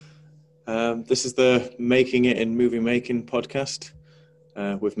This is the Making It in Movie Making podcast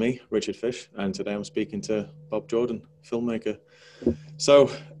with me, Richard Fish, and today I'm speaking to Bob Jordan, filmmaker.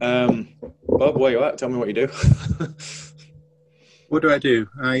 So, Bob, where you at? Tell me what you do. What do I do?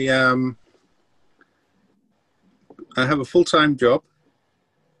 I have a full-time job,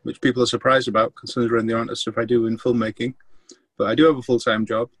 which people are surprised about considering the amount of stuff I do in filmmaking. But I do have a full-time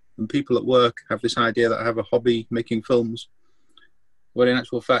job, and people at work have this idea that I have a hobby making films. When in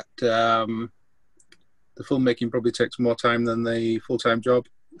actual fact, the filmmaking probably takes more time than the full-time job.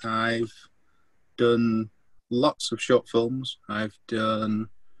 I've done lots of short films. I've done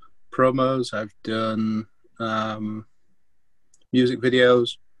promos. I've done music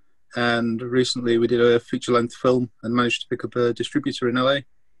videos. And recently we did a feature-length film and managed to pick up a distributor in LA.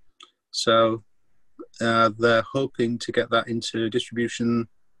 So they're hoping to get that into distribution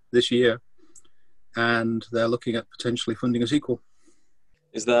this year. And they're looking at potentially funding a sequel.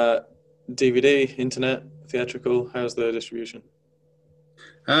 Is that DVD, internet, theatrical? How's the distribution?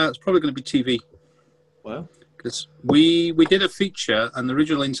 It's probably going to be TV. Wow. Because we did a feature, and the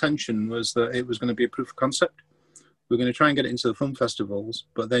original intention was that it was going to be a proof of concept. We're going to try and get it into the film festivals,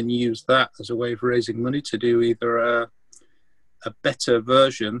 but then use that as a way of raising money to do either a better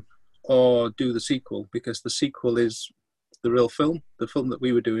version or do the sequel, because the sequel is the real film. The film that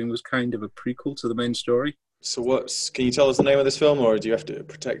we were doing was kind of a prequel to the main story. So can you tell us the name of this film, or do you have to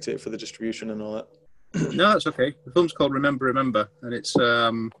protect it for the distribution and all that? No, it's okay. The film's called Remember, Remember, and it's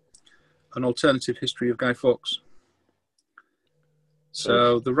an alternative history of Guy Fawkes.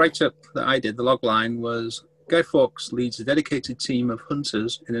 So the write-up that I did, the logline, was Guy Fawkes leads a dedicated team of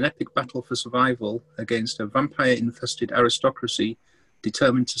hunters in an epic battle for survival against a vampire-infested aristocracy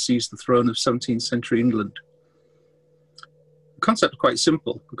determined to seize the throne of 17th century England. The concept is quite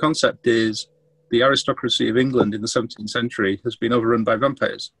simple. The concept is the aristocracy of England in the 17th century has been overrun by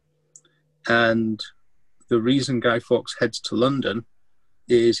vampires. And the reason Guy Fawkes heads to London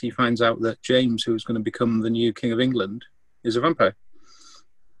is he finds out that James, who's going to become the new King of England, is a vampire.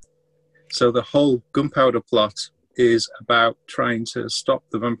 So the whole gunpowder plot is about trying to stop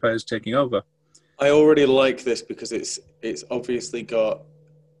the vampires taking over. I already like this because it's obviously got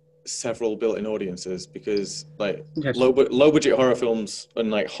several built-in audiences, because Yes. low budget horror films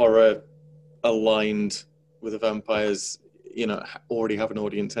and horror aligned with the vampires, already have an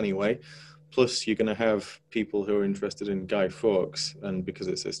audience anyway. Plus, you're going to have people who are interested in Guy Fawkes, and because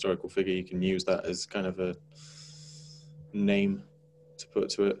it's a historical figure, you can use that as kind of a name to put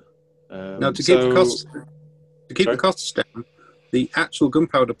to it. Now, to keep the costs down, the actual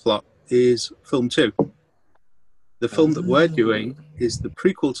gunpowder plot is film 2. The film that we're doing is the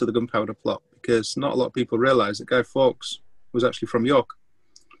prequel to the gunpowder plot, because not a lot of people realise that Guy Fawkes was actually from York.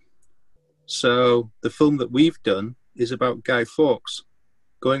 So the film that we've done is about Guy Fawkes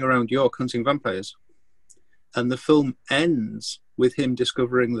going around York hunting vampires. And the film ends with him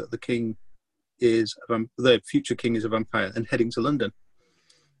discovering that the future king is a vampire and heading to London.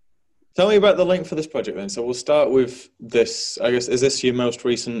 Tell me about the link for this project then. So we'll start with this. I guess, is this your most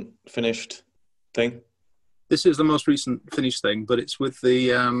recent finished thing? This is the most recent finished thing, but it's with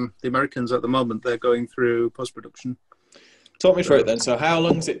the Americans at the moment. They're going through post-production. Talk me through it then. So how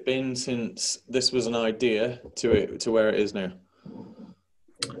long's it been since this was an idea to where it is now?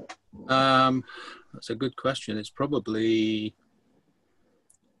 That's a good question. It's probably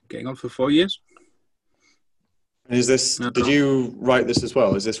getting on for 4 years. Is this? Did you write this as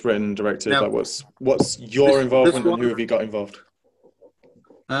well? Is this written, directed? No. What's your involvement, and who have you got involved?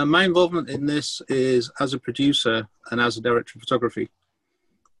 My involvement in this is as a producer and as a director of photography.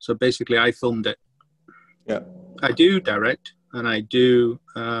 So basically, I filmed it. Yeah. I do direct and I do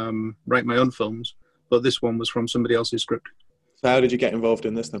write my own films, but this one was from somebody else's script. So how did you get involved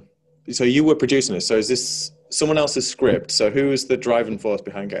in this then? So you were producing this. So is this someone else's script? So who is the driving force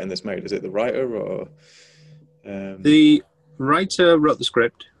behind getting this made? Is it the writer or? The writer wrote the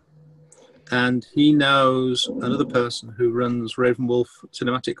script, and he knows another person who runs Ravenwolf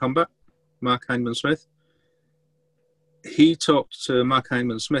Cinematic Combat, Mark Hindman Smith. He talked to Mark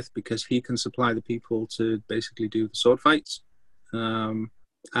Hindman Smith because he can supply the people to basically do the sword fights and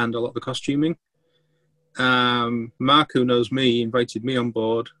a lot of the costuming. Mark, who knows me, invited me on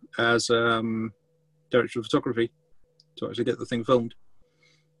board as director of photography to actually get the thing filmed.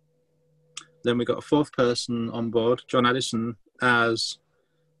 Then we got a fourth person on board, John Addison, as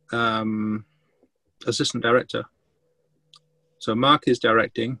assistant director. So Mark is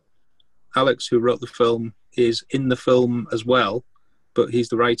directing. Alex, who wrote the film, is in the film as well, but he's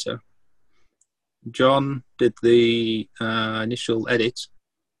the writer. John did the initial edit,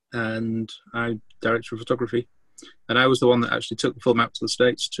 and I'm director of photography. And I was the one that actually took the film out to the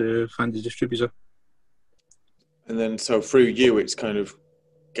States to find a distributor. And then, so through you, it's kind of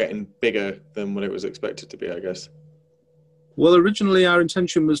getting bigger than what it was expected to be, I guess. Well, originally our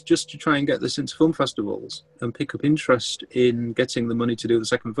intention was just to try and get this into film festivals and pick up interest in getting the money to do the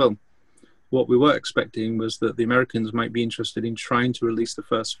second film. What we were expecting was that the Americans might be interested in trying to release the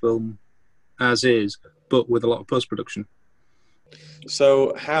first film as is, but with a lot of post-production.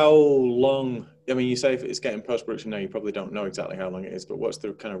 So how long, I mean, you say if it's getting post-production now, you probably don't know exactly how long it is, but what's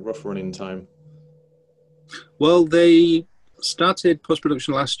the kind of rough running time? Well, they started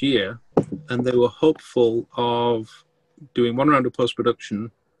post-production last year, and they were hopeful of doing one round of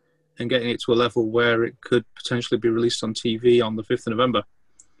post-production and getting it to a level where it could potentially be released on TV on the 5th of November,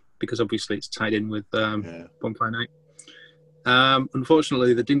 because obviously it's tied in with Bonfire Night.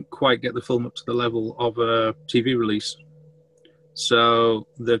 Unfortunately, they didn't quite get the film up to the level of a TV release. So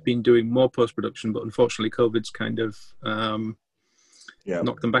they've been doing more post-production, but unfortunately COVID's kind of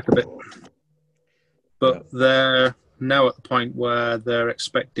knocked them back a bit. But they're now at the point where they're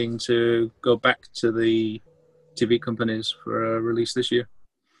expecting to go back to the TV companies for a release this year.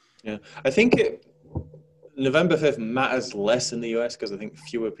 Yeah, I think November 5th matters less in the US because I think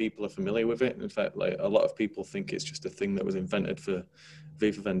fewer people are familiar with it. In fact, like a lot of people think it's just a thing that was invented for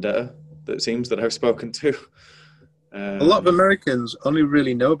V for Vendetta, that seems, that I've spoken to. A lot of Americans only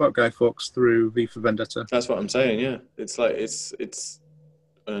really know about Guy Fawkes through V for Vendetta. That's what I'm saying, yeah. It's like, it's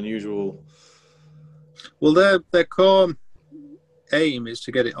an unusual... Well, their core aim is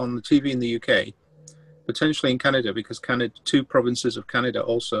to get it on the TV in the UK, potentially in Canada, because Canada, 2 provinces of Canada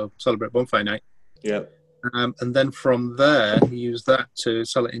also celebrate Bonfire Night. Yeah. And then from there, use that to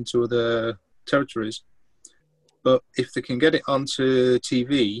sell it into other territories. But if they can get it onto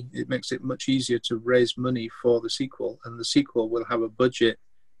TV, it makes it much easier to raise money for the sequel, and the sequel will have a budget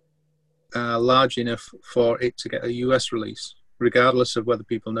large enough for it to get a US release, regardless of whether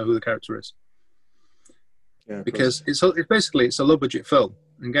people know who the character is. Yeah, because it's basically a low budget film,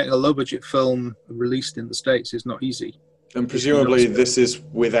 and getting a low budget film released in the States is not easy. And presumably this is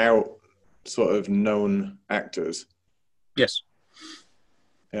without sort of known actors. Yes.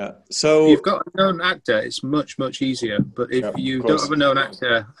 Yeah. So if you've got a known actor, it's much, much easier. But if you don't have a known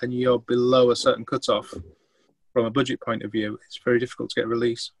actor and you're below a certain cutoff from a budget point of view, it's very difficult to get a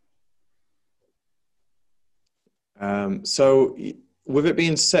release. So with it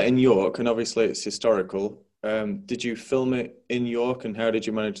being set in York, and obviously it's historical, did you film it in York, and how did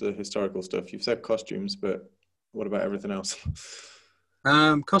you manage the historical stuff? You've said costumes, but what about everything else?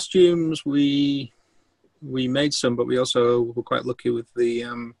 Costumes, we made some, but we also were quite lucky with the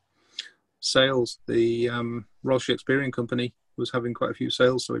sales. The Royal Shakespearean Company was having quite a few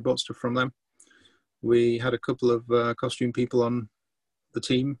sales, so we bought stuff from them. We had a couple of costume people on the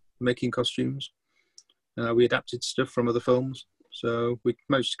team making costumes. We adapted stuff from other films, so we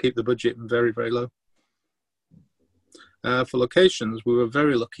managed to keep the budget very, very low. For locations, we were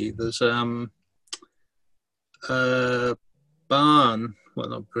very lucky. There's a barn, well,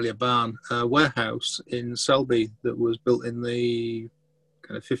 not really a barn, a warehouse in Selby that was built in the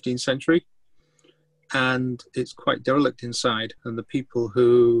kind of 15th century, and it's quite derelict inside, and the people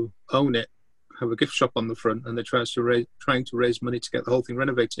who own it have a gift shop on the front, and they're trying to raise money to get the whole thing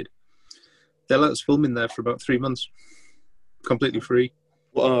renovated. They let us film in there for about 3 months, completely free.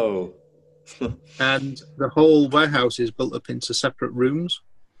 Whoa. And the whole warehouse is built up into separate rooms,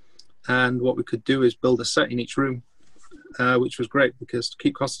 and what we could do is build a set in each room, which was great because to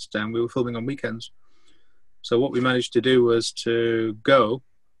keep costs down, we were filming on weekends. So what we managed to do was to go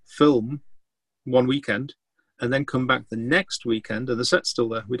film one weekend and then come back the next weekend, and the set's still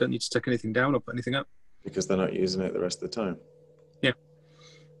there. We don't need to take anything down or put anything up. Because they're not using it the rest of the time. Yeah.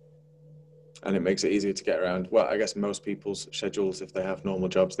 And it makes it easier to get around. Well, I guess most people's schedules, if they have normal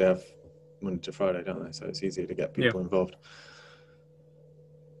jobs, they have Monday to Friday, don't they? So it's easier to get people involved.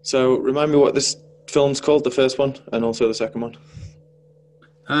 So remind me what this film's called, the first one, and also the second one.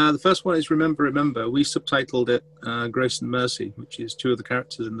 The first one is Remember, Remember. We subtitled it Grace and Mercy, which is 2 of the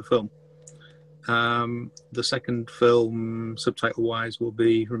characters in the film. The second film, subtitle-wise, will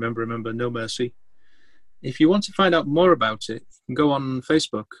be Remember, Remember, No Mercy. If you want to find out more about it, you can go on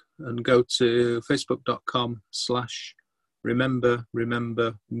Facebook and go to facebook.com/Remember,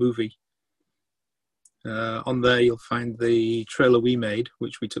 Remember Movie. On there, you'll find the trailer we made,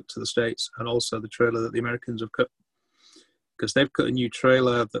 which we took to the States, and also the trailer that the Americans have cut. Because they've cut a new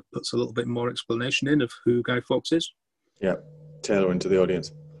trailer that puts a little bit more explanation in of who Guy Fawkes is. Yeah, tailoring to the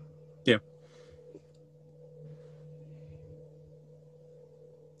audience. Yeah.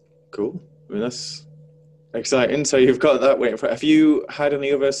 Cool. I mean, that's exciting. So you've got that waiting for. Have you had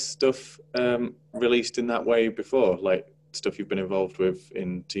any other stuff released in that way before, like stuff you've been involved with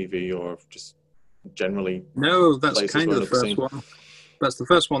in TV or just generally? No, that's places kind where of the another first scene? one. That's the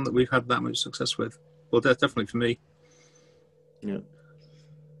first one that we've had that much success with. Well, definitely for me. Yeah.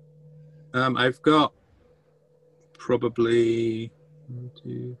 I've got probably 1,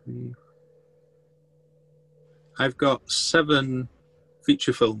 2, 3. I've got 7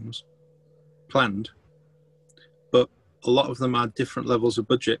 feature films planned, but a lot of them are different levels of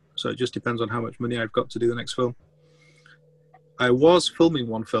budget, so it just depends on how much money I've got to do the next film. I was filming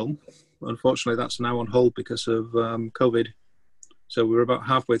one film. Unfortunately, that's now on hold because of COVID. So we're about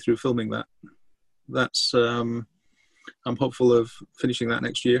halfway through filming that. That's I'm hopeful of finishing that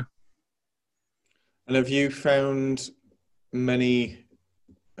next year. And have you found many,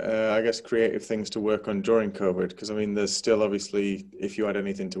 I guess, creative things to work on during COVID? Because I mean, there's still obviously, if you had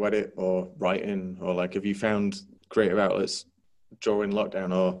anything to edit or write in, or like, have you found creative outlets during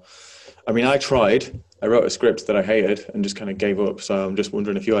lockdown? Or, I mean, I tried. I wrote a script that I hated and just kind of gave up. So I'm just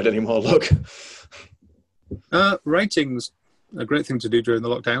wondering if you had any more luck. Writing's a great thing to do during the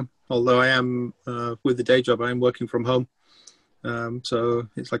lockdown. Although I am with the day job, I am working from home. So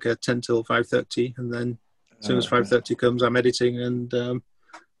it's like a 10 till 5:30, and then as soon as 5:30 comes, I'm editing and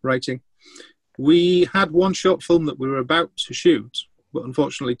writing. We had one short film that we were about to shoot, but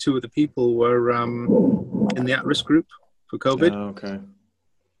unfortunately 2 of the people were in the at-risk group for COVID. Oh, okay.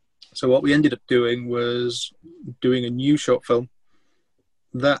 So what we ended up doing was doing a new short film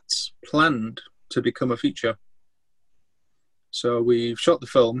that's planned to become a feature. So we've shot the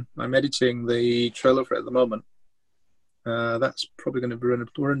film. I'm editing the trailer for it at the moment. That's probably going to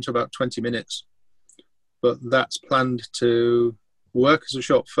run to about 20 minutes. But that's planned to work as a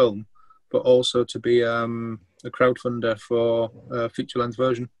short film, but also to be a crowdfunder for a feature-length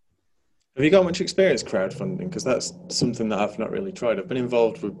version. Have you got much experience crowdfunding? Because that's something that I've not really tried. I've been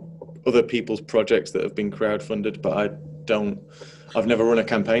involved with other people's projects that have been crowdfunded, but I've never run a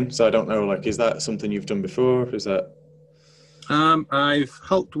campaign, so I don't know, like, is that something you've done before? Is that... I've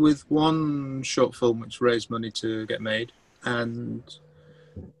helped with one short film which raised money to get made, and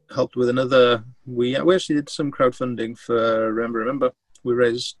helped with another. We actually did some crowdfunding for Remember. We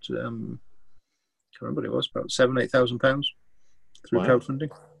raised, I can't remember what it was, about £7,000-8,000 through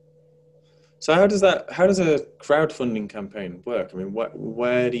crowdfunding. So how does a crowdfunding campaign work? I mean,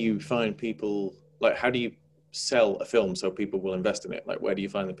 where do you find people, like, how do you sell a film so people will invest in it? Like, where do you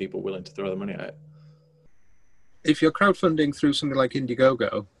find the people willing to throw the money at it? If you're crowdfunding through something like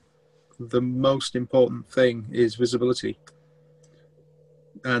Indiegogo, the most important thing is visibility.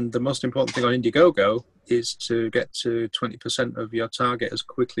 And the most important thing on Indiegogo is to get to 20% of your target as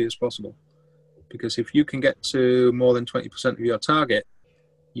quickly as possible. Because if you can get to more than 20% of your target,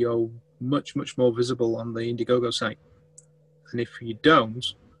 you're much, much more visible on the Indiegogo site. And if you don't,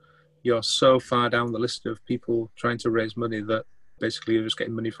 you're so far down the list of people trying to raise money that basically you're just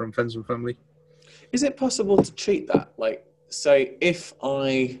getting money from friends and family. Is it possible to cheat that? Like, say, if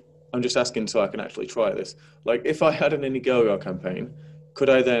I'm just asking so I can actually try this. Like, if I had an Indiegogo campaign, could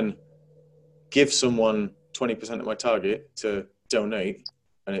I then give someone 20% of my target to donate,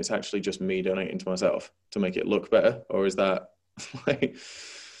 and it's actually just me donating to myself to make it look better? Or is that like...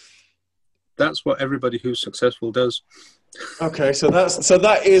 That's what everybody who's successful does. Okay, so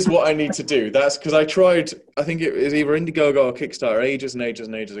that is what I need to do. That's because I tried, I think it was either Indiegogo or Kickstarter ages and ages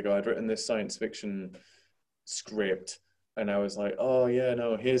and ages ago. I'd written this science fiction script, and I was like, oh yeah,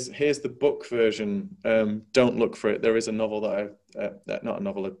 no, here's the book version. Don't look for it. There is a novel that not a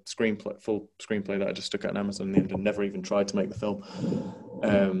novel, a screenplay, full screenplay that I just stuck out on Amazon in the end and never even tried to make the film.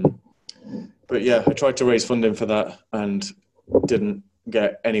 But yeah, I tried to raise funding for that and didn't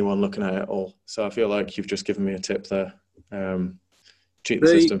get anyone looking at it at all. So I feel like you've just given me a tip there. Cheat the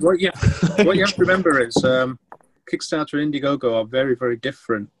system. What you have to remember is Kickstarter and Indiegogo are very, very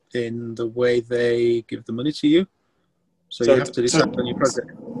different in the way they give the money to you. So you have to decide on your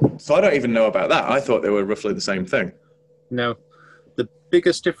project. So I don't even know about that. I thought they were roughly the same thing. No. The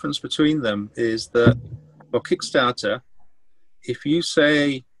biggest difference between them is that for Kickstarter, if you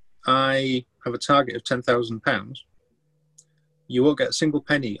say, I have a target of £10,000, you won't get a single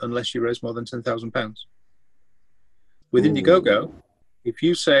penny unless you raise more than £10,000. With Indiegogo, if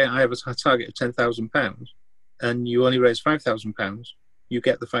you say, I have a target of £10,000 and you only raise £5,000, you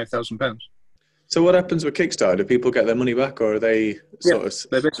get the £5,000. So what happens with Kickstarter? Do people get their money back, or are they sort of...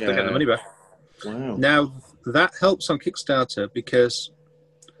 They basically get the money back. Wow. Now, that helps on Kickstarter because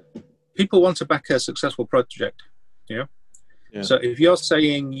people want to back a successful project, you know? Yeah. So if you're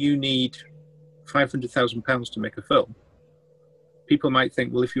saying you need £500,000 to make a film, people might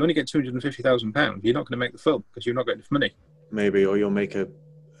think, well, if you only get £250,000, you're not going to make the film because you're not getting enough money. Maybe, or you'll make a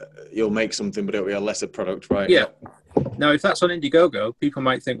you'll make something, but it'll be a lesser product, right? Yeah. Now, if that's on Indiegogo, people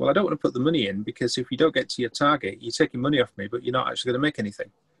might think, well, I don't want to put the money in because if you don't get to your target, you're taking money off me, but you're not actually going to make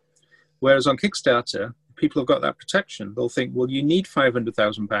anything. Whereas on Kickstarter, people have got that protection. They'll think, well, you need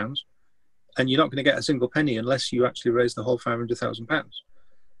 £500,000 and you're not going to get a single penny unless you actually raise the whole £500,000.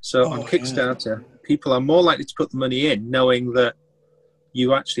 So on Kickstarter, people are more likely to put the money in knowing that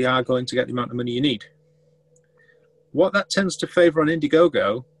you actually are going to get the amount of money you need. What that tends to favor on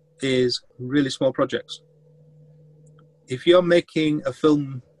Indiegogo is really small projects. If you're making a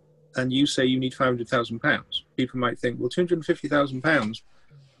film and you say you need £500,000, people might think, well, £250,000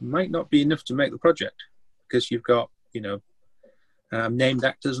 might not be enough to make the project because you've got, named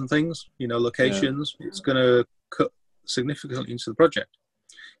actors and things, locations. Yeah. It's going to cut significantly into the project.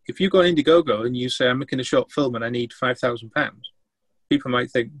 If you go on Indiegogo and you say, I'm making a short film and I need £5,000, people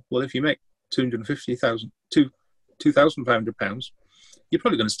might think, well, if you make £2,500, you're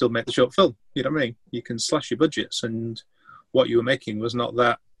probably going to still make the short film. You know what I mean? You can slash your budgets, and what you were making was not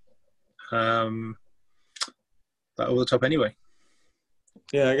that over the top anyway.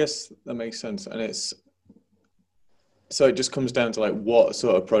 Yeah, I guess that makes sense. And so it just comes down to like what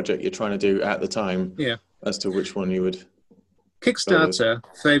sort of project you're trying to do at the time. Yeah. As to which one you would. Kickstarter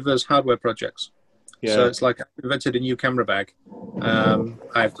favors hardware projects. Yeah. So it's like I've invented a new camera bag.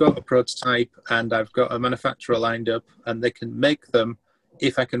 I've got a prototype and I've got a manufacturer lined up, and they can make them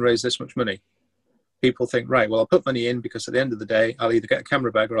if I can raise this much money. People think, right, well, I'll put money in because at the end of the day, I'll either get a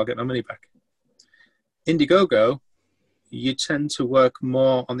camera bag or I'll get my money back. Indiegogo, you tend to work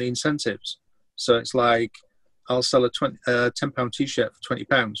more on the incentives. So it's like, I'll sell a £10 t-shirt for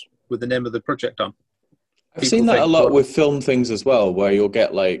 £20 with the name of the project on. I've seen that a lot with film things as well, where you'll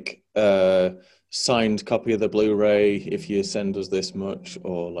get like a signed copy of the Blu-ray if you send us this much,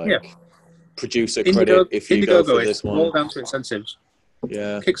 or like producer credit if you go for this one. All down to incentives.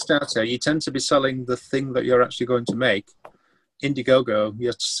 Yeah. Kickstarter, you tend to be selling the thing that you're actually going to make. Indiegogo,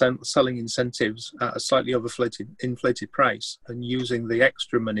 you're selling incentives at a slightly inflated price and using the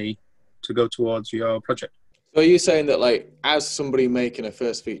extra money to go towards your project. So are you saying that, like, as somebody making a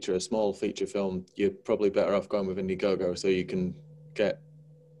first feature, a small feature film, you're probably better off going with Indiegogo so you can get,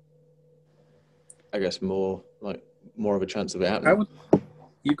 I guess, more of a chance of it happening?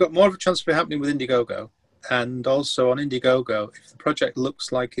 You've got more of a chance of it happening with Indiegogo. And also on Indiegogo, if the project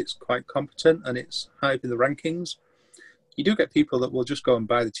looks like it's quite competent and it's high up in the rankings, you do get people that will just go and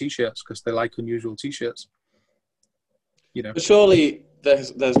buy the T-shirts because they like unusual T-shirts. But surely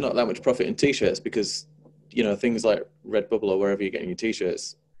there's not that much profit in T-shirts because, things like Redbubble or wherever you're getting your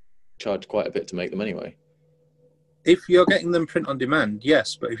T-shirts charge quite a bit to make them anyway. If you're getting them print on demand,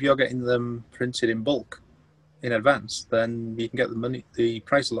 yes. But if you're getting them printed in bulk in advance, then you can get the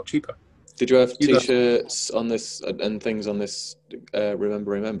price a lot cheaper. Did you have T-shirts on this and things on this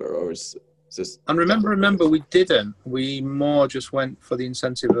Remember, or is this... On Remember, we didn't. We more just went for the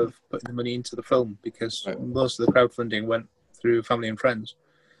incentive of putting the money into the film because most of the crowdfunding went through family and friends.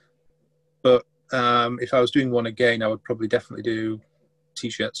 But if I was doing one again, I would probably definitely do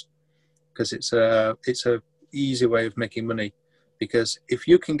T-shirts because it's a easy way of making money. Because if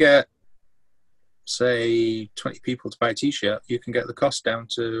you can get, say, 20 people to buy a T-shirt, you can get the cost down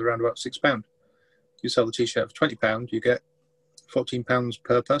to around about £6. You sell the T-shirt for £20, you get £14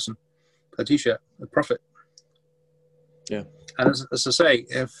 per person per T-shirt, a profit. Yeah. And as I say,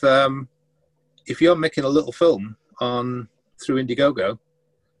 if you're making a little film through Indiegogo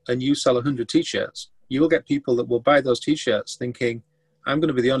and you sell 100 T-shirts, you will get people that will buy those T-shirts thinking, I'm going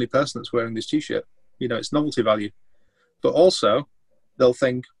to be the only person that's wearing this T-shirt. It's novelty value. But also, they'll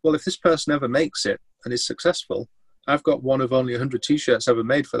think, well, if this person ever makes it and is successful, I've got one of only 100 T-shirts ever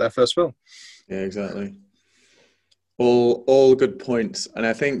made for their first film. Yeah, exactly. All good points. And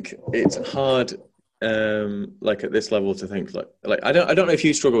I think it's hard, like at this level to think like I don't know if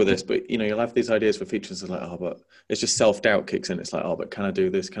you struggle with this, but you'll have these ideas for features. It's like, but it's just self-doubt kicks in. It's like, but can I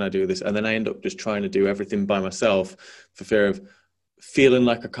do this? Can I do this? And then I end up just trying to do everything by myself for fear of feeling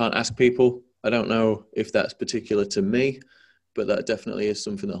like I can't ask people. I don't know if that's particular to me, but that definitely is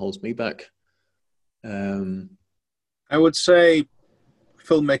something that holds me back. I would say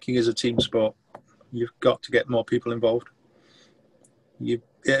filmmaking is a team sport. You've got to get more people involved.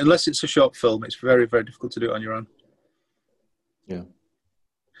 Unless it's a short film, it's very, very difficult to do it on your own. Yeah.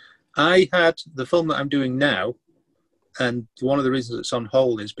 I had the film that I'm doing now, and one of the reasons it's on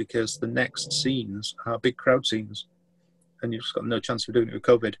hold is because the next scenes are big crowd scenes, and you've just got no chance of doing it with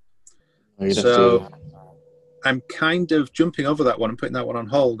COVID. So I'm kind of jumping over that one and putting that one on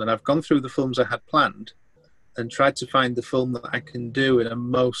hold, and I've gone through the films I had planned and tried to find the film that I can do in a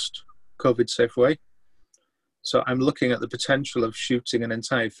most COVID-safe way. So I'm looking at the potential of shooting an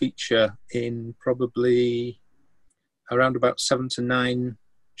entire feature in probably around about 7 to 9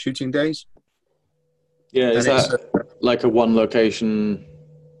 shooting days. Yeah, is And that like a one location?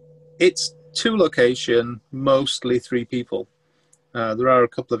 It's 2 location, mostly 3 people. There are a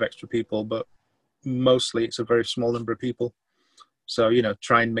couple of extra people, but mostly it's a very small number of people. So, you know,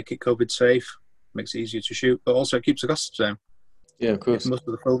 try and make it COVID safe, makes it easier to shoot, but also it keeps the costs down. Yeah, of If course. most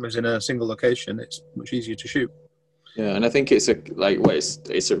of the film is in a single location, it's much easier to shoot. Yeah, and I think it's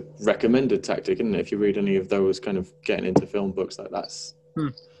it's a recommended tactic, isn't it? If you read any of those kind of getting into film books, like that's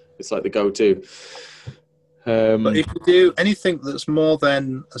it's like the go-to. But if you do anything that's more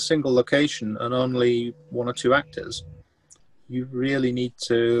than a single location and only 1 or 2 actors, you really need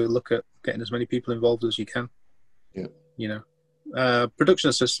to look at getting as many people involved as you can. Yeah. You know, production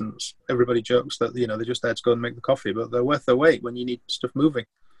assistants, everybody jokes that, you know, they're just there to go and make the coffee, but they're worth their weight when you need stuff moving.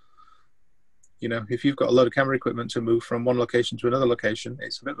 You know, if you've got a load of camera equipment to move from one location to another location,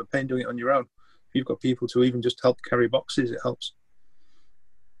 it's a bit of a pain doing it on your own. If you've got people to even just help carry boxes, it helps.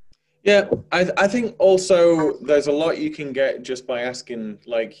 Yeah, I think also there's a lot you can get just by asking,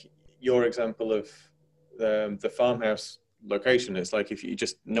 like your example of the farmhouse location. It's like if you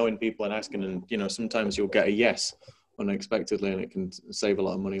just knowing people and asking, and you know, sometimes you'll get a yes unexpectedly, and it can save a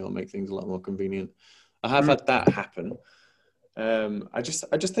lot of money or make things a lot more convenient. I have had that happen. I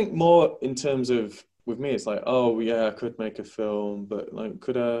just think more in terms of with me, it's like, oh yeah, I could make a film, but like,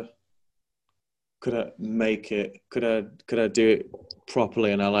 could I make it? Could I do it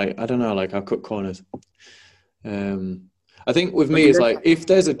properly? And I don't know, like I'll cut corners. I think with me, it's like if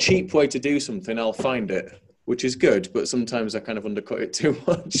there's a cheap way to do something, I'll find it, which is good. But sometimes I kind of undercut it too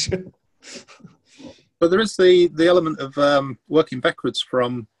much. But there is the element of working backwards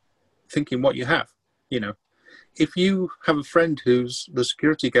from thinking what you have. You know, if you have a friend who's the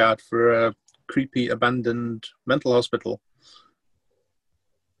security guard for a creepy abandoned mental hospital,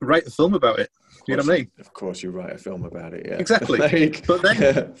 write a film about it. You know what I mean? Of course, you write a film about it. Yeah, exactly. But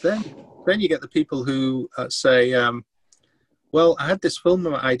then you get the people who say, well, I had this film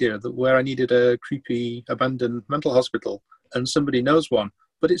idea where I needed a creepy abandoned mental hospital, and somebody knows one,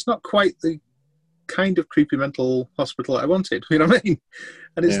 but it's not quite the kind of creepy mental hospital I wanted. You know what I mean?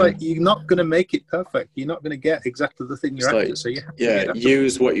 And it's like, you're not going to make it perfect. You're not going to get exactly the thing you're after. Like, so you have to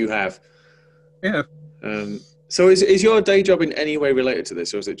use what you have. Yeah. So is your day job in any way related to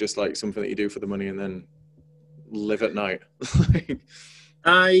this, or is it just like something that you do for the money and then live at night?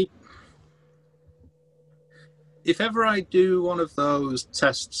 If ever I do one of those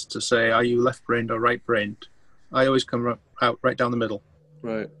tests to say, are you left-brained or right-brained, I always come out right down the middle.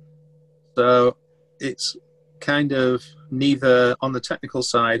 Right. So it's kind of neither on the technical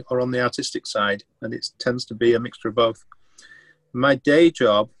side or on the artistic side, and it tends to be a mixture of both. My day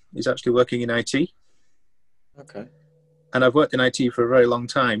job is actually working in IT. Okay. And I've worked in IT for a very long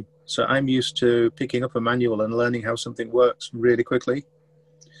time, so I'm used to picking up a manual and learning how something works really quickly.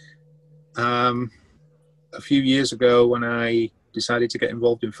 A few years ago, when I decided to get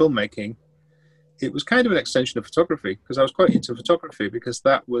involved in filmmaking, it was kind of an extension of photography, because I was quite into photography, because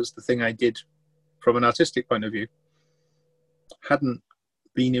that was the thing I did from an artistic point of view. Hadn't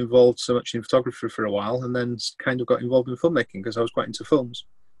been involved so much in photography for a while, and then kind of got involved in filmmaking because I was quite into films.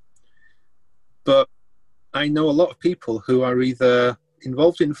 But I know a lot of people who are either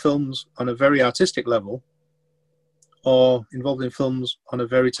involved in films on a very artistic level or involved in films on a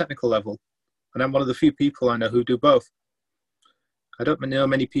very technical level. And I'm one of the few people I know who do both. I don't know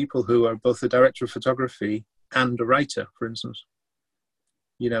many people who are both a director of photography and a writer, for instance.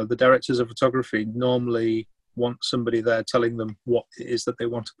 You know, the directors of photography normally want somebody there telling them what it is that they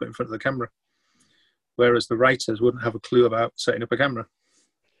want to put in front of the camera, whereas the writers wouldn't have a clue about setting up a camera.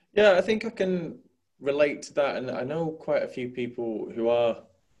 Yeah, I think I can relate to that, and I know quite a few people who are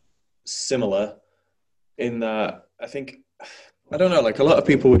similar in that. I don't know, like a lot of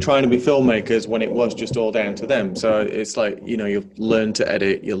people were trying to be filmmakers when it was just all down to them. So it's like, you know, you'll learn to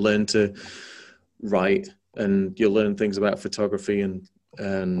edit, you'll learn to write, and you'll learn things about photography and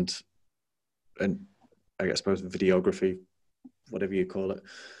I suppose videography, whatever you call it.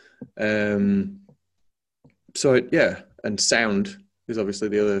 So yeah, and sound is obviously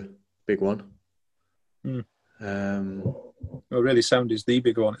the other big one. Well, really, sound is the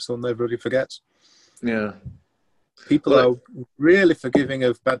big one. It's the one everybody forgets. Yeah. People are really forgiving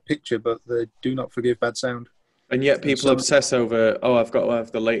of bad picture, but they do not forgive bad sound. And yet people obsess over, I've got to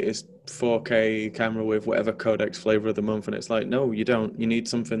have the latest 4K camera with whatever codecs flavor of the month. And it's like, no, you don't. You need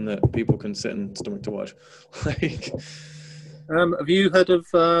something that people can sit and stomach to watch. Have you heard of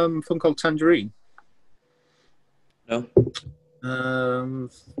a film called Tangerine? No. I'm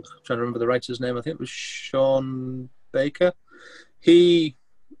trying to remember the writer's name. I think it was Sean Baker. He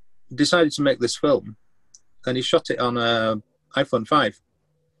decided to make this film, and he shot it on a iPhone 5.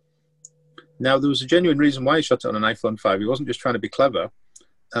 Now, there was a genuine reason why he shot it on an iPhone 5. He wasn't just trying to be clever.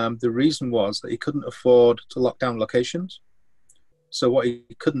 The reason was that he couldn't afford to lock down locations. So what he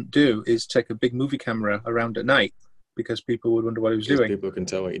couldn't do is take a big movie camera around at night because people would wonder what he was doing. People can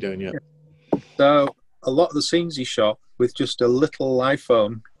tell what you're doing, yeah. So a lot of the scenes he shot with just a little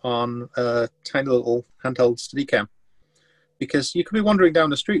iPhone on a tiny little handheld Steadicam. Because you could be wandering down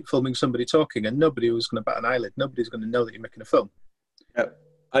the street filming somebody talking and nobody was going to bat an eyelid. Nobody's going to know that you're making a film. Yep.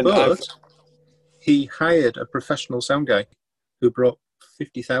 But he hired a professional sound guy who brought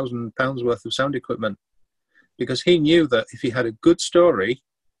 £50,000 worth of sound equipment because he knew that if he had a good story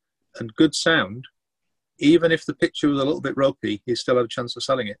and good sound, even if the picture was a little bit ropey, he still had a chance of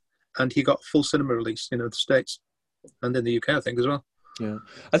selling it. And he got full cinema release in the States and in the UK, I think, as well. Yeah,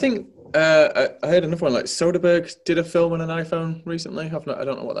 I think I heard another one. Like Soderbergh did a film on an iPhone recently. I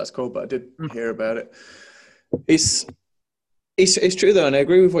don't know what that's called, but I did hear about it. It's true though, and I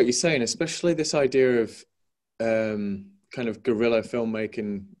agree with what you're saying, especially this idea of kind of guerrilla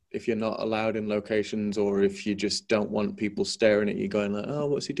filmmaking. If you're not allowed in locations, or if you just don't want people staring at you, going like, "Oh,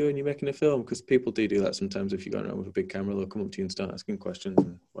 what's he doing? You're making a film." Because people do that sometimes. If you're going around with a big camera, they'll come up to you and start asking questions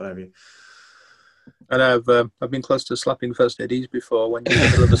and whatever. And I've been close to slapping first ADs before when you're in the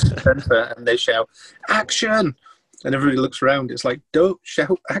middle of a center and they shout "action," and everybody looks around. It's like, don't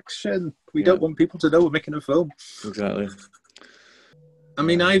shout "action." We don't want people to know we're making a film. Exactly. I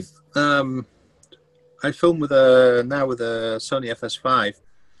mean, I film with a Sony FS5,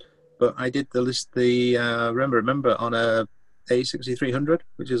 but I did the remember on a A6300,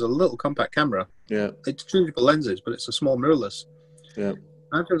 which is a little compact camera. Yeah. It's changeable lenses, but it's a small mirrorless. Yeah.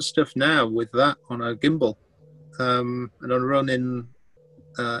 I've done stuff now with that on a gimbal and on a Ronin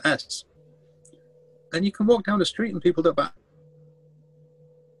S. And you can walk down the street and people don't bat.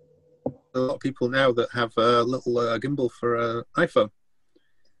 A lot of people now that have a little gimbal for an iPhone.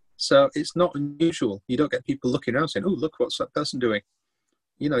 So it's not unusual. You don't get people looking around saying, "Oh, look, what's that person doing?"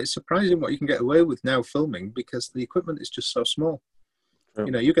 You know, it's surprising what you can get away with now filming because the equipment is just so small. True.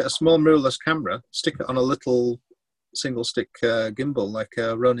 You know, you get a small mirrorless camera, stick it on a little single stick gimbal like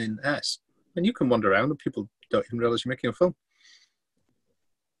a Ronin S, and you can wander around and people don't even realize you're making a film.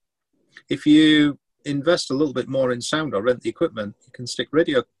 If you invest a little bit more in sound or rent the equipment, you can stick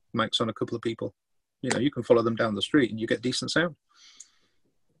radio mics on a couple of people. You know, you can follow them down the street and you get decent sound.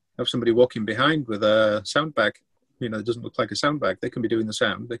 Have somebody walking behind with a sound bag, you know, it doesn't look like a sound bag. They can be doing the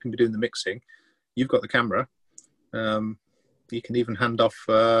sound, they can be doing the mixing. You've got the camera. You can even hand off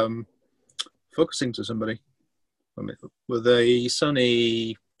focusing to somebody. I mean, with the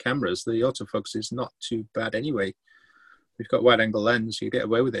Sony cameras, the autofocus is not too bad anyway. You've got wide angle lens, you get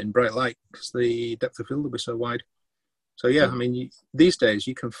away with it in bright light because the depth of field will be so wide. So yeah, I mean, these days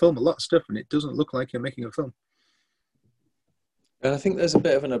you can film a lot of stuff and it doesn't look like you're making a film. And I think there's a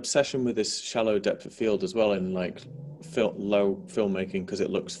bit of an obsession with this shallow depth of field as well in like low filmmaking because it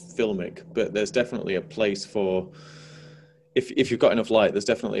looks filmic. But there's definitely a place for, if you've got enough light, there's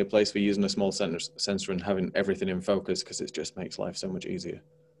definitely a place for using a small sensor and having everything in focus because it just makes life so much easier.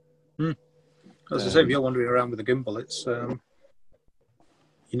 As I say, if you're wandering around with a gimbal, it's you're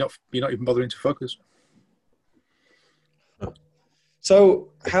not even bothering to focus. So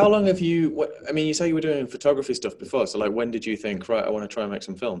how long have you, I mean, you say you were doing photography stuff before. So like, when did you think, right, I want to try and make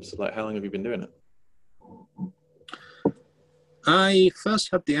some films? Like, how long have you been doing it? I first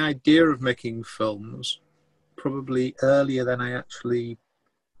had the idea of making films probably earlier than I actually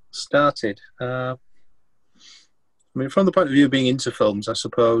started. I mean, from the point of view of being into films, I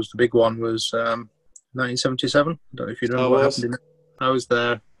suppose the big one was 1977. I don't know if you remember what happened in it. I was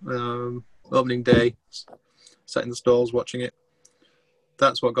there, opening day, sat in the stalls watching it.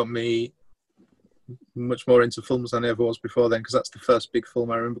 That's what got me much more into films than I ever was before then, because that's the first big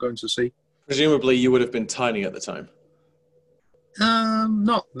film I remember going to see. Presumably you would have been tiny at the time.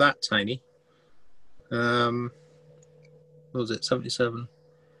 Not that tiny. What was it, 77?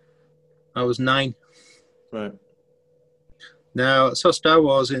 I was 9. Right. Now, I saw Star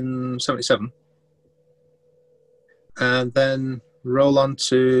Wars in 77. And then roll on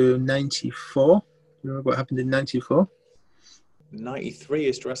to 94. You remember what happened in 94? 93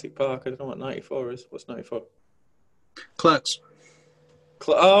 is Jurassic Park. I don't know what 94 is. What's 94? Clerks.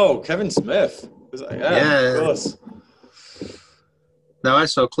 Oh, Kevin Smith. Yeah, of course. Now, I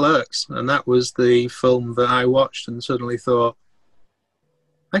saw Clerks, and that was the film that I watched and suddenly thought,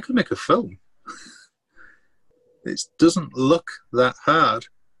 I could make a film. It doesn't look that hard.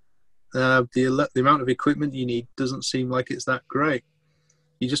 the amount of equipment you need doesn't seem like it's that great.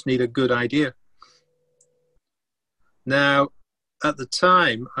 You just need a good idea. Now, at the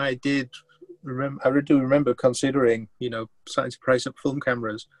time, I do remember considering, starting to price up film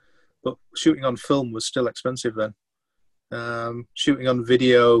cameras, but shooting on film was still expensive then. Shooting on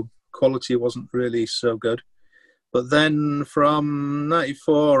video, quality wasn't really so good. But then from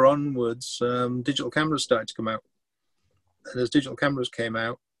 94 onwards, digital cameras started to come out. And as digital cameras came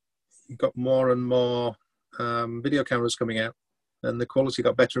out, you got more and more video cameras coming out, and the quality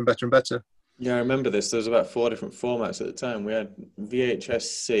got better and better and better. Yeah, I remember this. There was about 4 different formats at the time. We had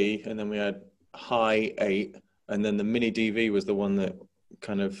VHS-C, and then we had High 8, and then the Mini DV was the one that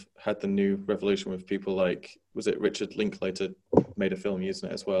kind of had the new revolution with people like, was it Richard Linklater made a film using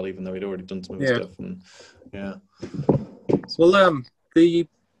it as well, even though he'd already done some of the stuff. And yeah. Well, the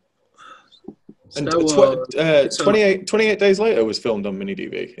and 28 days later was filmed on Mini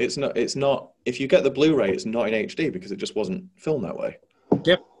DV. It's not. If you get the Blu-ray, it's not in HD because it just wasn't filmed that way.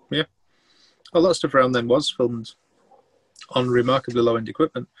 Yeah. A lot of stuff around then was filmed on remarkably low-end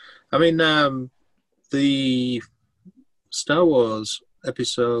equipment. I mean, the Star Wars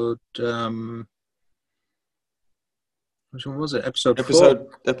episode, which one was it? Episode 4?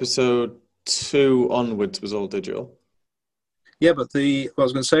 Episode 2 onwards was all digital. Yeah, but what I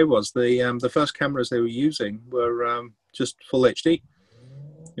was going to say was the first cameras they were using were just full HD.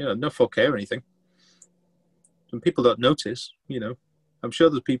 No 4K or anything. And people don't notice, I'm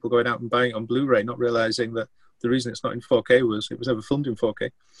sure there's people going out and buying it on Blu-ray, not realizing that the reason it's not in 4K was it was never filmed in 4K.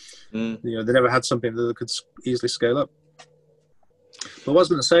 They never had something that they could easily scale up. But what I was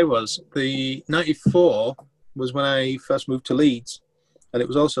going to say was the 94 was when I first moved to Leeds, and it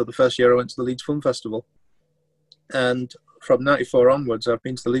was also the first year I went to the Leeds Film Festival. And from 94 onwards, I've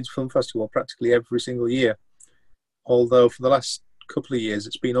been to the Leeds Film Festival practically every single year. Although for the last couple of years,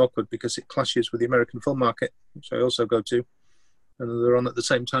 it's been awkward because it clashes with the American film market, which I also go to. And they're on at the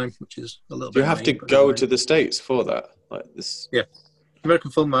same time, which is a little bit. You have to go to the States for that, like this. Yeah, American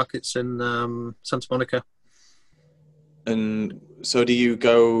film market's in Santa Monica. And so, do you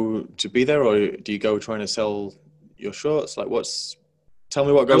go to be there, or do you go trying to sell your shorts? Like, tell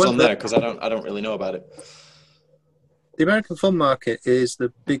me what goes on there, because I don't really know about it. The American film market is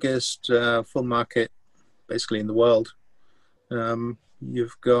the biggest film market, basically, in the world.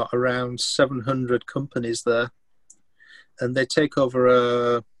 You've got around 700 companies there. And they take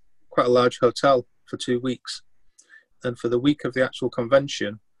over quite a large hotel for 2 weeks. And for the week of the actual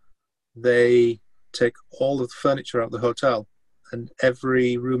convention, they take all of the furniture out of the hotel, and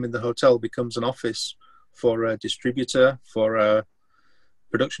every room in the hotel becomes an office for a distributor, for a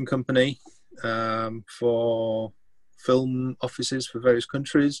production company, for film offices for various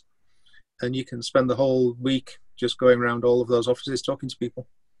countries. And you can spend the whole week just going around all of those offices talking to people.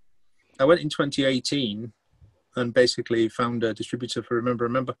 I went in 2018 and basically found a distributor for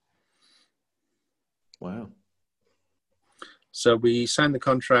Remember. Wow. So we signed the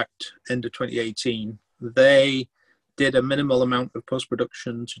contract end of 2018. They did a minimal amount of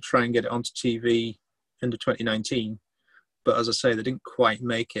post-production to try and get it onto TV end of 2019. But as I say, they didn't quite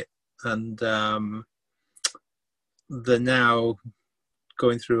make it. And they're now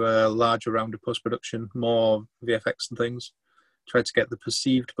going through a larger round of post-production, more VFX and things. Tried to get the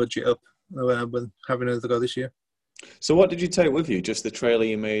perceived budget up with having another go this year. So what did you take with you? Just the trailer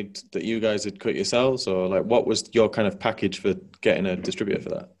you made that you guys had cut yourselves, or like what was your kind of package for getting a distributor for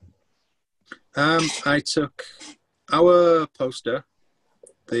that? I took our poster,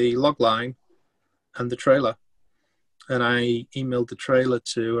 the log line, and the trailer, and I emailed the trailer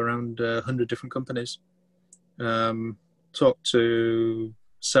to around 100 different companies. Talked to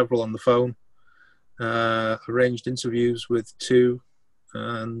several on the phone, arranged interviews with 2,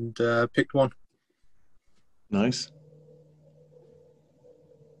 and picked one. Nice.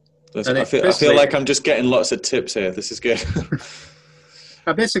 I feel like I'm just getting lots of tips here. This is good.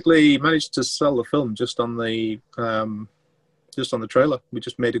 I basically managed to sell the film just on the trailer. We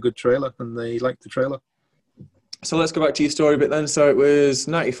just made a good trailer, and they liked the trailer. So let's go back to your story a bit then. So it was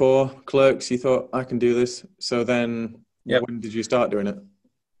 94, Clerks. You thought, I can do this. So then, When did you start doing it?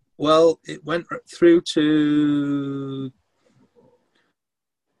 Well, it went through to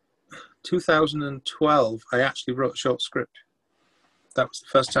 2012. I actually wrote a short script. That was the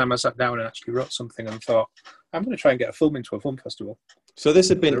first time I sat down and actually wrote something and thought, I'm going to try and get a film into a film festival. So this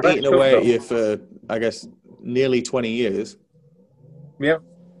had been eating away at you for, I guess, nearly 20 years. Yeah.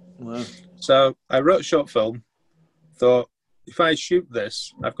 Wow. So I wrote a short film, thought, if I shoot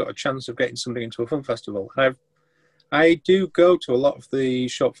this, I've got a chance of getting something into a film festival. I do go to a lot of the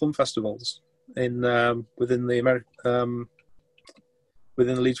short film festivals in within the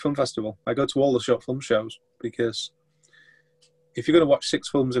within the Leeds Film Festival. I go to all the short film shows because if you're going to watch 6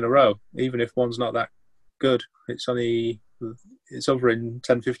 films in a row, even if one's not that good, it's over in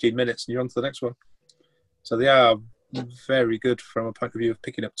 10, 15 minutes and you're on to the next one. So they are very good from a point of view of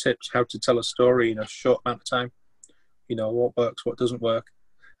picking up tips, how to tell a story in a short amount of time, what works, what doesn't work.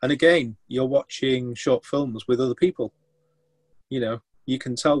 And again, you're watching short films with other people. You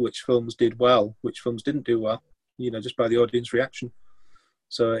can tell which films did well, which films didn't do well, just by the audience reaction.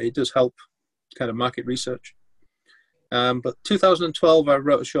 So it does help kind of market research. But 2012, I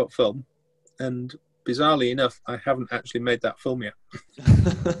wrote a short film, and bizarrely enough, I haven't actually made that film yet.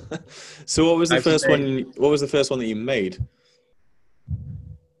 So what was the first one? What was the first one that you made?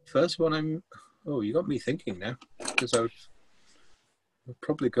 First one, you got me thinking now, because I've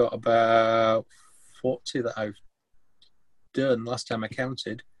probably got about 40 that I've done last time I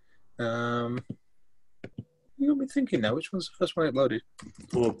counted. You got me thinking now. Which one's the first one I uploaded?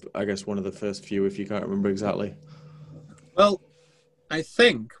 Well, I guess one of the first few, if you can't remember exactly. Well, I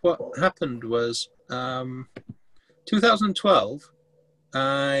think what happened was 2012,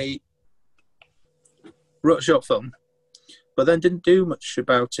 I wrote a short film, but then didn't do much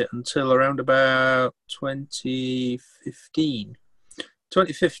about it until around about 2015.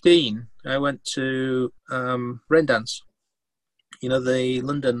 2015, I went to Raindance, the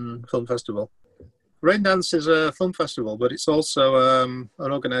London Film Festival. Raindance is a film festival, but it's also an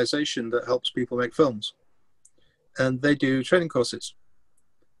organisation that helps people make films. And they do training courses.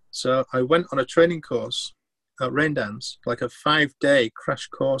 So I went on a training course at Raindance, like a 5-day crash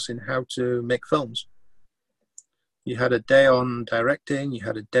course in how to make films. You had a day on directing, you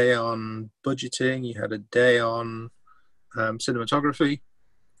had a day on budgeting, you had a day on cinematography.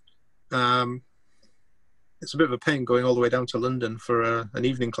 It's a bit of a pain going all the way down to London for an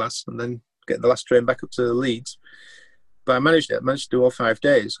evening class and then getting the last train back up to Leeds. But I managed it. I managed to do all 5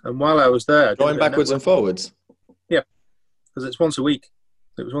 days. And while I was there... Going backwards and forwards? Yeah, because it's once a week.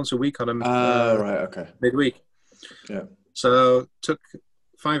 It was once a week on a right, okay. midweek. Yeah. So took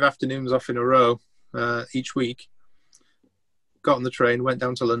 5 afternoons off in a row each week. Got on the train, went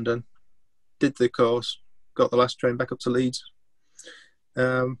down to London, did the course, got the last train back up to Leeds,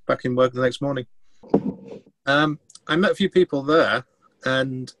 back in work the next morning. I met a few people there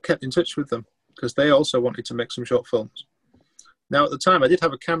and kept in touch with them because they also wanted to make some short films. Now, at the time, I did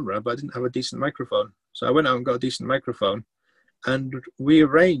have a camera, but I didn't have a decent microphone. So I went out and got a decent microphone, and we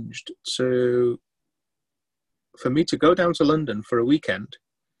arranged for me to go down to London for a weekend,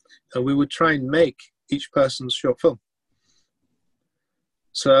 and we would try and make each person's short film.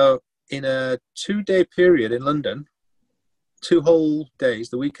 So in a 2-day period in London, 2 whole days,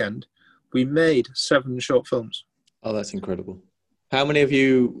 the weekend, we made 7 short films. Oh, that's incredible. How many of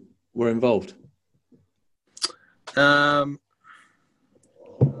you were involved?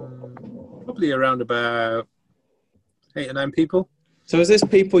 Probably around about 8 or 9 people. So is this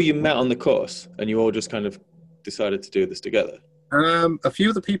people you met on the course and you all just kind of decided to do this together? A few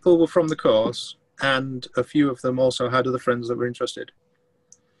of the people were from the course, and a few of them also had other friends that were interested.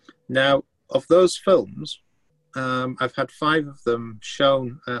 Now, of those films, I've had 5 of them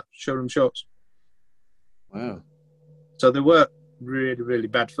shown at Showroom Shorts. Wow. So they were really, really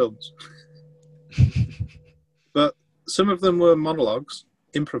bad films. But some of them were monologues,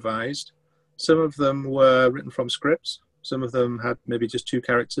 improvised. Some of them were written from scripts. Some of them had maybe just 2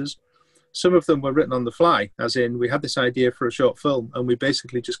 characters. Some of them were written on the fly, as in we had this idea for a short film and we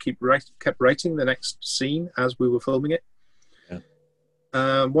basically just kept writing the next scene as we were filming it. Yeah.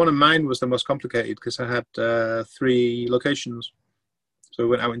 One of mine was the most complicated because I had 3 locations. So we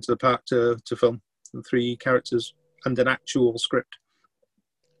went out into the park to film, and 3 characters and an actual script.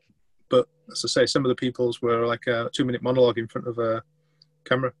 But as I say, some of the people's were like a 2-minute monologue in front of a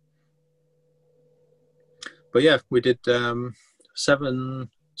camera. But yeah, we did 7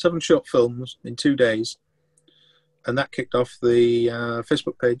 short films in 2 days, and that kicked off the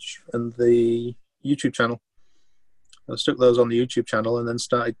Facebook page and the YouTube channel. I stuck those on the YouTube channel and then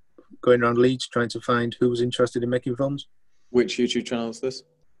started going around Leeds trying to find who was interested in making films. Which YouTube channel is this?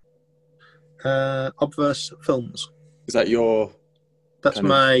 Obverse Films. Is that your... That's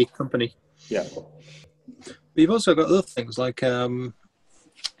my company. Yeah. But you've also got other things like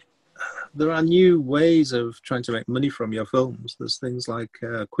there are new ways of trying to make money from your films. There's things like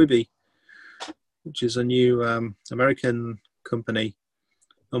Quibi, which is a new American company.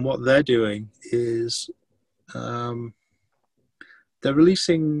 And what they're doing is they're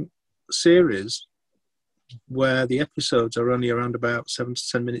releasing series where the episodes are only around about 7 to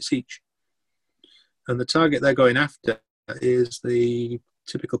 10 minutes each. And the target they're going after is the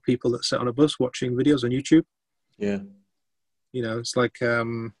typical people that sit on a bus watching videos on YouTube. Yeah. You know, it's like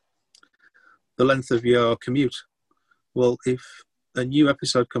the length of your commute. Well, if a new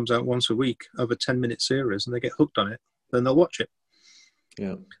episode comes out once a week of a 10-minute series and they get hooked on it, then they'll watch it.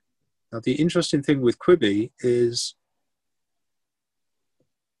 Yeah. Now, the interesting thing with Quibi is,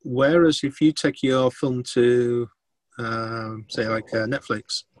 whereas if you take your film to, say, like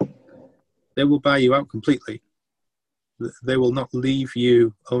Netflix, they will buy you out completely. They will not leave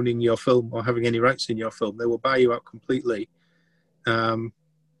you owning your film or having any rights in your film. They will buy you out completely.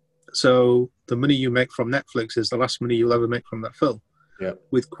 So the money you make from Netflix is the last money you'll ever make from that film. Yeah.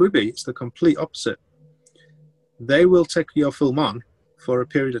 With Quibi, it's the complete opposite. They will take your film on for a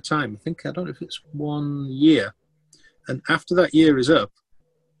period of time. I don't know if it's 1 year. And after that year is up,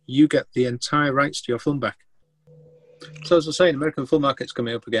 you get the entire rights to your film back. So as I say, the American film market's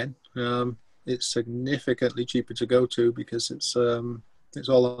coming up again. It's significantly cheaper to go to because it's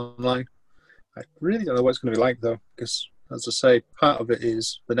all online. I really don't know what it's going to be like though, because as I say, part of it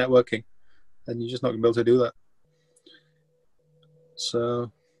is the networking, and you're just not going to be able to do that.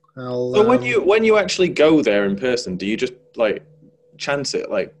 So when you actually go there in person, do you just like chance it,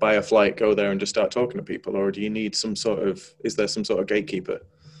 like buy a flight, go there, and just start talking to people, or do you need is there some sort of gatekeeper?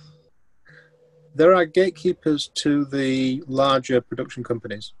 There are gatekeepers to the larger production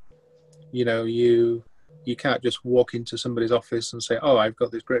companies. You know, you can't just walk into somebody's office and say, "Oh, I've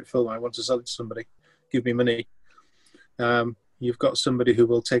got this great film, I want to sell it to somebody. Give me money." You've got somebody who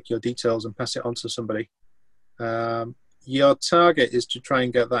will take your details and pass it on to somebody. Your target is to try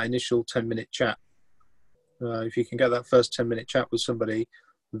and get that initial 10-minute chat. If you can get that first 10-minute chat with somebody,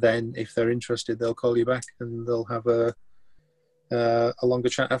 then if they're interested, they'll call you back and they'll have a longer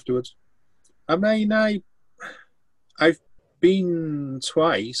chat afterwards. I mean, I've been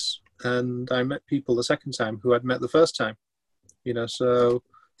twice, and I met people the second time who I'd met the first time. You know, so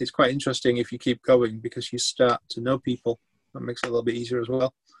it's quite interesting if you keep going because you start to know people. That makes it a little bit easier as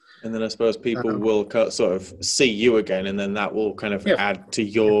well. And then I suppose people will sort of see you again, and then that will kind of add to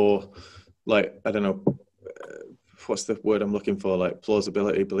your, like, I don't know, what's the word I'm looking for? Like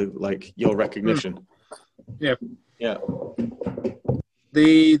plausibility, like your recognition. Yeah. Yeah.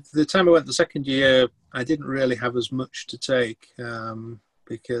 The time I went the second year, I didn't really have as much to take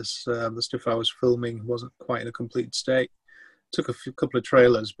because the stuff I was filming wasn't quite in a complete state. Took a couple of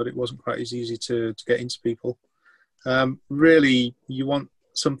trailers, but it wasn't quite as easy to get into people. Really, you want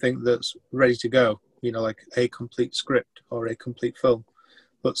something that's ready to go, you know, like a complete script or a complete film.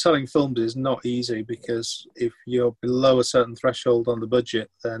 But selling films is not easy because if you're below a certain threshold on the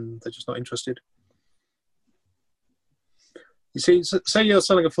budget, then they're just not interested. You see, say you're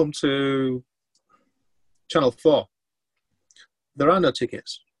selling a film to Channel 4. There are no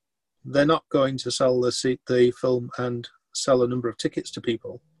tickets. They're not going to sell the film and sell a number of tickets to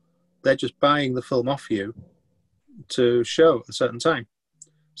people. They're just buying the film off you to show at a certain time.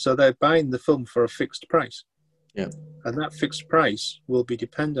 So they're buying the film for a fixed price. Yeah. And that fixed price will be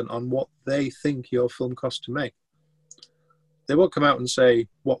dependent on what they think your film costs to make. They won't come out and say,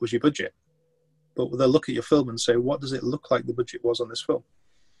 "What was your budget?" But they'll look at your film and say, "What does it look like the budget was on this film?"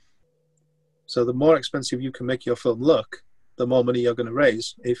 So the more expensive you can make your film look, the more money you're going to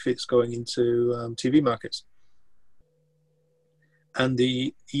raise if it's going into TV markets. And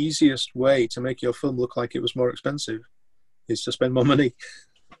the easiest way to make your film look like it was more expensive is to spend more money.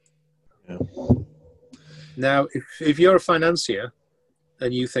 Yeah. Now, if you're a financier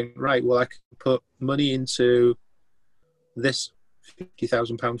and you think, right, well, I can put money into this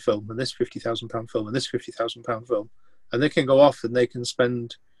 £50,000 film and this £50,000 film and this £50,000 film, and they can go off and they can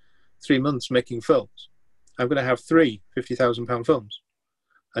spend 3 months making films, I'm going to have three £50,000 films.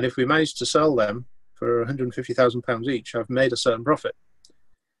 And if we manage to sell them for £150,000 each, I've made a certain profit.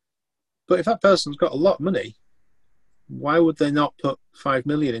 But if that person's got a lot of money, why would they not put 5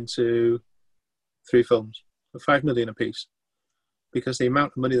 million into 3 films, 5 million a piece? Because the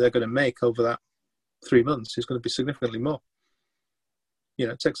amount of money they're going to make over that 3 months is going to be significantly more. You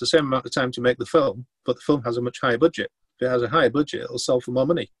know, it takes the same amount of time to make the film, but the film has a much higher budget. If it has a higher budget, it'll sell for more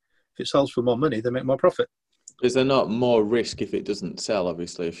money. If it sells for more money, they make more profit. Is there not more risk if it doesn't sell,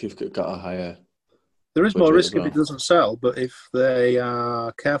 obviously, if you've got a higher... There is more risk if it doesn't sell, but if they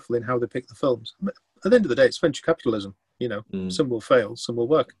are careful in how they pick the films. At the end of the day, it's venture capitalism. You know, some will fail, some will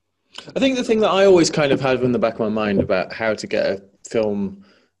work. I think the thing that I always kind of have in the back of my mind about how to get a film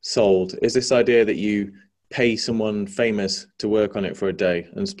sold is this idea that you pay someone famous to work on it for a day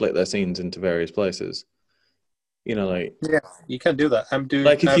and split their scenes into various places. You know, like... Yeah, you can do that.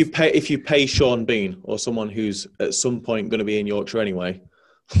 If you pay Sean Bean or someone who's at some point going to be in Yorkshire anyway.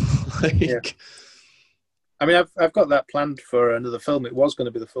 Yeah. I mean, I've got that planned for another film. It was going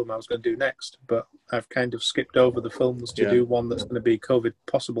to be the film I was going to do next, but I've kind of skipped over the films to Yeah. do one that's going to be COVID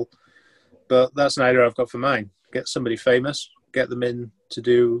possible. But that's an idea I've got for mine. Get somebody famous, get them in to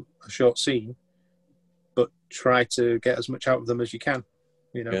do a short scene, but try to get as much out of them as you can.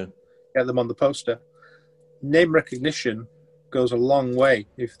 You know, Yeah. get them on the poster. Name recognition goes a long way.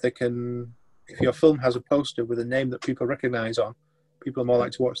 If your film has a poster with a name that people recognize on, people are more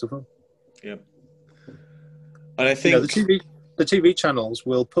likely to watch the film. Yeah. And I think the TV channels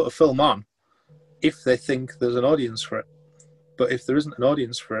will put a film on if they think there's an audience for it. But if there isn't an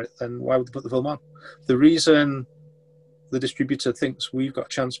audience for it, then why would they put the film on? The reason the distributor thinks we've got a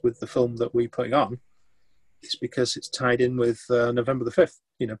chance with the film that we're putting on is because it's tied in with November the 5th.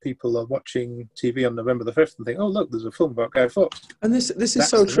 You know, people are watching TV on November the 5th and think, oh, look, there's a film about Guy Fawkes. And this is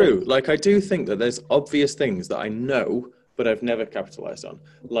so true. Like, I do think that there's obvious things that I know, but I've never capitalized on.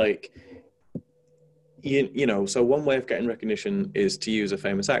 Like, you know, so one way of getting recognition is to use a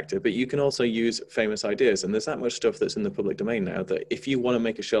famous actor, but you can also use famous ideas. And there's that much stuff that's in the public domain now that if you want to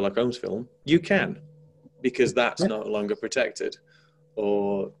make a Sherlock Holmes film, you can, because that's no longer protected.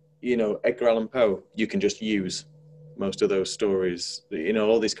 Or, you know, Edgar Allan Poe, you can just use most of those stories, you know,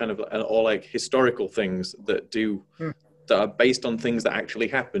 all these kind of, all like historical things that are based on things that actually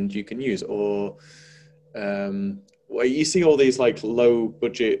happened, you can use. Or well, you see all these like low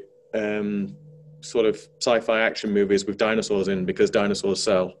budget sort of sci-fi action movies with dinosaurs in because dinosaurs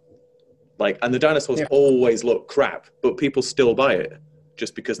sell. Like, and the dinosaurs always look crap, but people still buy it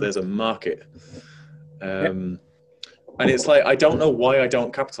just because there's a market. And it's like, I don't know why I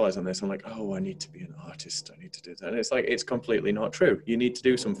don't capitalize on this. I'm like, oh, I need to be an artist. I need to do that. And it's like, it's completely not true. You need to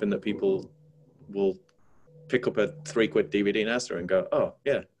do something that people will pick up a £3 DVD Nasser and go, oh,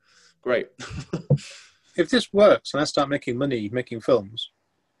 yeah, great. If this works and I start making money making films,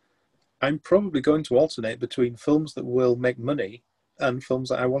 I'm probably going to alternate between films that will make money and films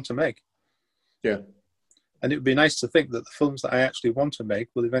that I want to make. Yeah. And it would be nice to think that the films that I actually want to make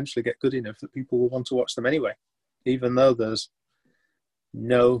will eventually get good enough that people will want to watch them anyway. Even though there's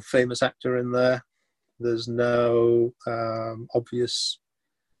no famous actor in there, there's no obvious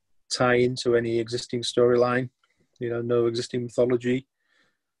tie into any existing storyline, you know, no existing mythology,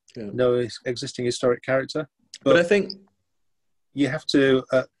 no existing historic character. But I think you have to,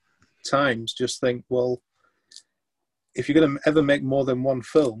 at times, just think, well, if you're going to ever make more than one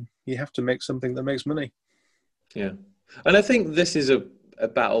film, you have to make something that makes money. Yeah. And I think this is a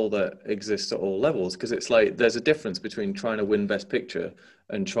battle that exists at all levels, because it's like there's a difference between trying to win Best Picture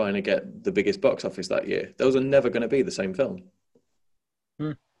and trying to get the biggest box office that year. Those are never going to be the same film.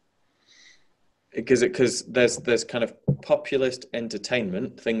 Because there's kind of populist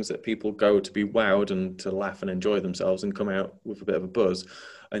entertainment, things that people go to be wowed and to laugh and enjoy themselves and come out with a bit of a buzz.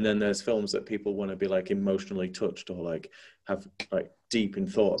 And then there's films that people want to be like emotionally touched or like have like deep in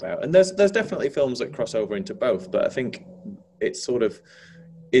thought about. And there's definitely films that cross over into both, but I think it's sort of,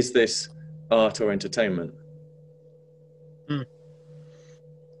 is this art or entertainment? And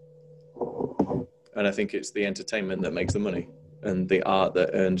I think it's the entertainment that makes the money and the art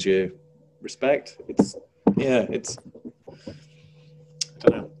that earns you respect. I don't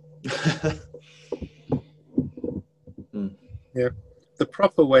know. Yeah. The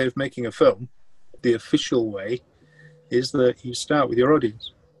proper way of making a film, the official way, is that you start with your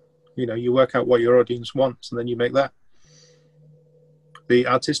audience. You know, you work out what your audience wants and then you make that. The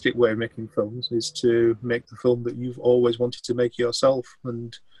artistic way of making films is to make the film that you've always wanted to make yourself.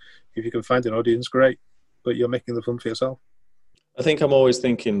 And if you can find an audience, great. But you're making the film for yourself. I think I'm always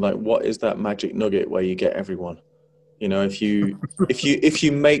thinking, like, what is that magic nugget where you get everyone? You know, if you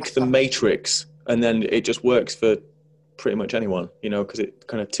make The Matrix and then it just works for pretty much anyone, you know, because it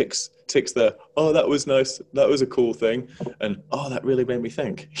kind of ticks the, oh, that was nice, that was a cool thing, and oh, that really made me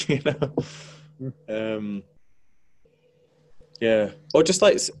think, you know. Yeah, or just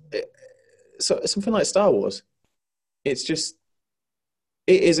like something like Star Wars. It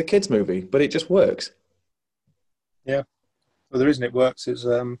is a kids movie, but it just works. Yeah. Well, the reason it works is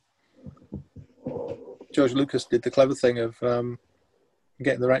George Lucas did the clever thing of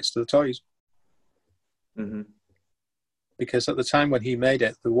getting the rights to the toys. Mm-hmm. Because at the time when he made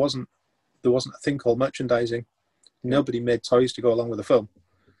it, there wasn't a thing called merchandising. Nobody made toys to go along with the film.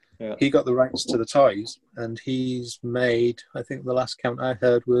 Yeah. He got the rights to the toys, and he's made, I think the last count I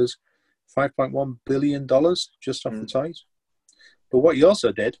heard was $5.1 billion just off the toys. But what he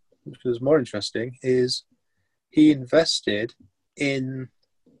also did, which was more interesting, is he invested in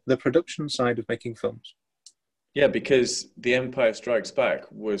the production side of making films. Yeah, because The Empire Strikes Back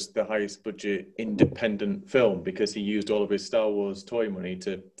was the highest budget independent film because he used all of his Star Wars toy money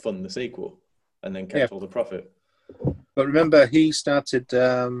to fund the sequel. and then kept all the profit. But remember, he started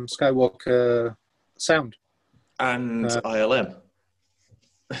Skywalker Sound. And ILM.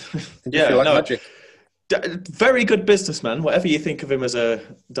 Magic. Very good businessman, whatever you think of him as a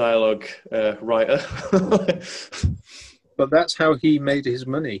dialogue writer. But that's how he made his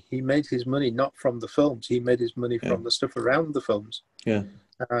money. He made his money not from the films. He made his money from the stuff around the films. Yeah.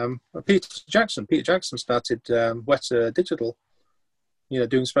 Peter Jackson started Weta Digital,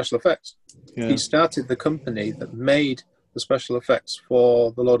 doing special effects. Yeah. He started the company that made the special effects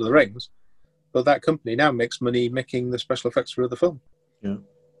for The Lord of the Rings, but that company now makes money making the special effects for other films. Yeah.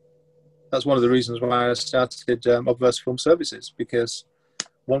 That's one of the reasons why I started Obverse Film Services, because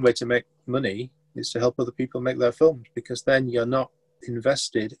one way to make money is to help other people make their films, because then you're not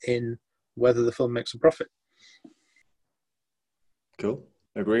invested in whether the film makes a profit. Cool.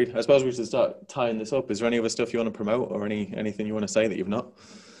 Agreed. I suppose we should start tying this up. Is there any other stuff you want to promote, or anything you want to say that you've not?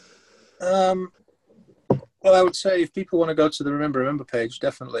 Well, I would say if people want to go to the Remember page,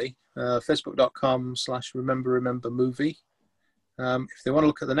 definitely. Facebook.com/RememberMovie. If they want to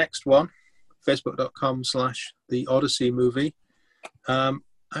look at the next one, Facebook.com/The Odyssey Movie.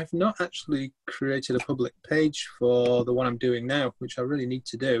 I've not actually created a public page for the one I'm doing now, which I really need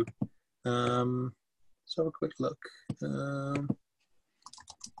to do. Let's have a quick look.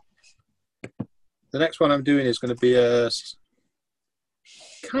 The next one I'm doing is going to be a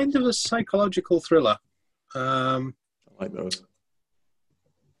kind of a psychological thriller. I like those.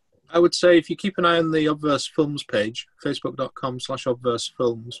 I would say if you keep an eye on the Obverse Films page, Facebook.com/Obverse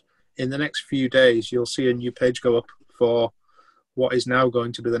Films, in the next few days, you'll see a new page go up for what is now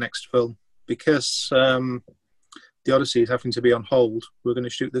going to be the next film. Because the Odyssey is having to be on hold, we're going to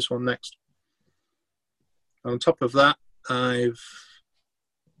shoot this one next. On top of that, I'm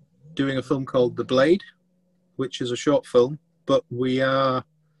doing a film called The Blade, which is a short film, but we are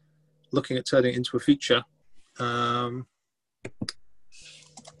looking at turning it into a feature. If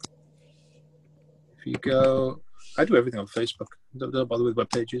you go, I do everything on Facebook. Don't bother with web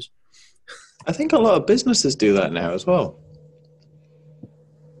pages. I think a lot of businesses do that now as well.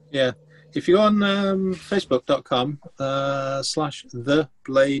 Yeah. If you go on Facebook.com/The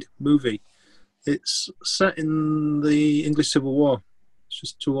Blade Movie, it's set in the English Civil War. It's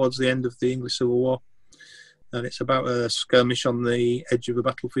just towards the end of the English Civil War. And it's about a skirmish on the edge of a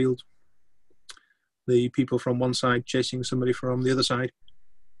battlefield. The people from one side chasing somebody from the other side.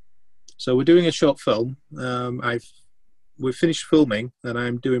 So we're doing a short film. We've finished filming and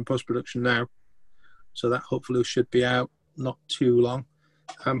I'm doing post-production now. So that hopefully should be out not too long.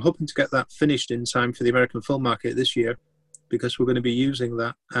 I'm hoping to get that finished in time for the American film market this year, because we're going to be using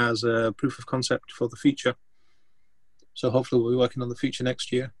that as a proof of concept for the feature. So hopefully we'll be working on the feature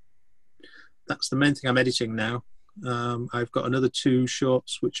next year. That's the main thing I'm editing now. I've got another 2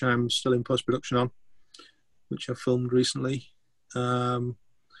 shorts which I'm still in post-production on, which I filmed recently.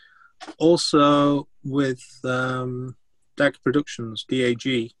 Also with DAG Productions,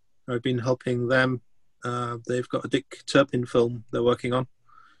 DAG, I've been helping them. They've got a Dick Turpin film they're working on,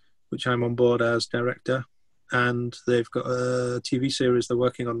 which I'm on board as director. And they've got a TV series they're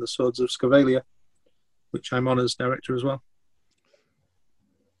working on, The Swords of Scavelia, which I'm on as director as well.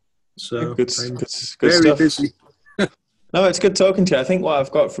 So good I'm very stuff. Busy. No, it's good talking to you. I think what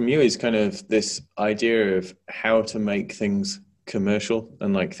I've got from you is kind of this idea of how to make things commercial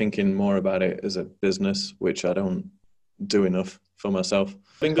and like thinking more about it as a business, which I don't do enough for myself.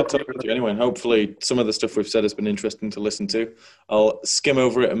 It's been good talking to you anyway, and hopefully some of the stuff we've said has been interesting to listen to. I'll skim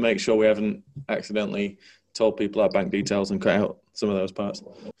over it and make sure we haven't accidentally told people our bank details and cut out some of those parts.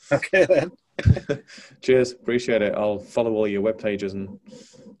 Okay then. Cheers, appreciate it. I'll follow all your web pages and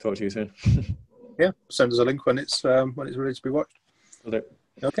talk to you soon. Yeah, send us a link when it's ready to be watched. Will do.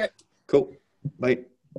 Okay. Cool. Bye.